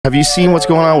Have you seen what's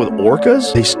going on with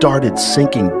orcas? They started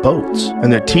sinking boats,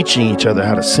 and they're teaching each other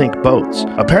how to sink boats.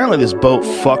 Apparently this boat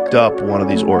fucked up one of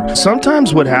these orcas.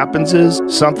 Sometimes what happens is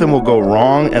something will go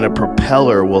wrong and a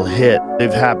propeller will hit.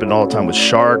 They've happened all the time with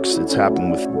sharks. It's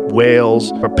happened with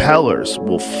whales. Propellers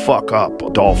will fuck up a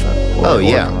dolphin. Oh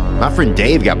yeah, my friend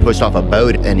Dave got pushed off a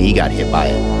boat and he got hit by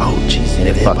it. Oh jeez, and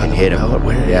it fucking hit him.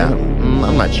 Where yeah,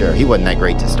 I'm not sure. He wasn't that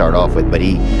great to start off with, but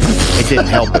it didn't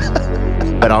help him.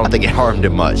 But I don't think it harmed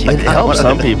him much. It helps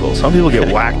some people. Some people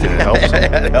get whacked and it helps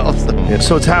them. It helps them. Yeah,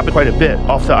 so it's happened quite a bit.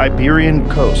 Off the Iberian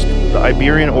coast, the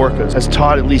Iberian orcas has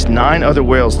taught at least 9 other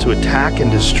whales to attack and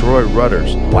destroy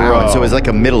rudders. Wow, so it's like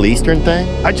a Middle Eastern thing?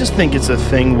 I just think it's a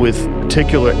thing with a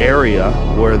particular area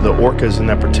where the orcas in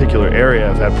that particular area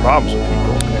have had problems with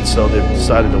people. And so they've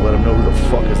decided to let them know who the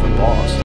fuck is the boss.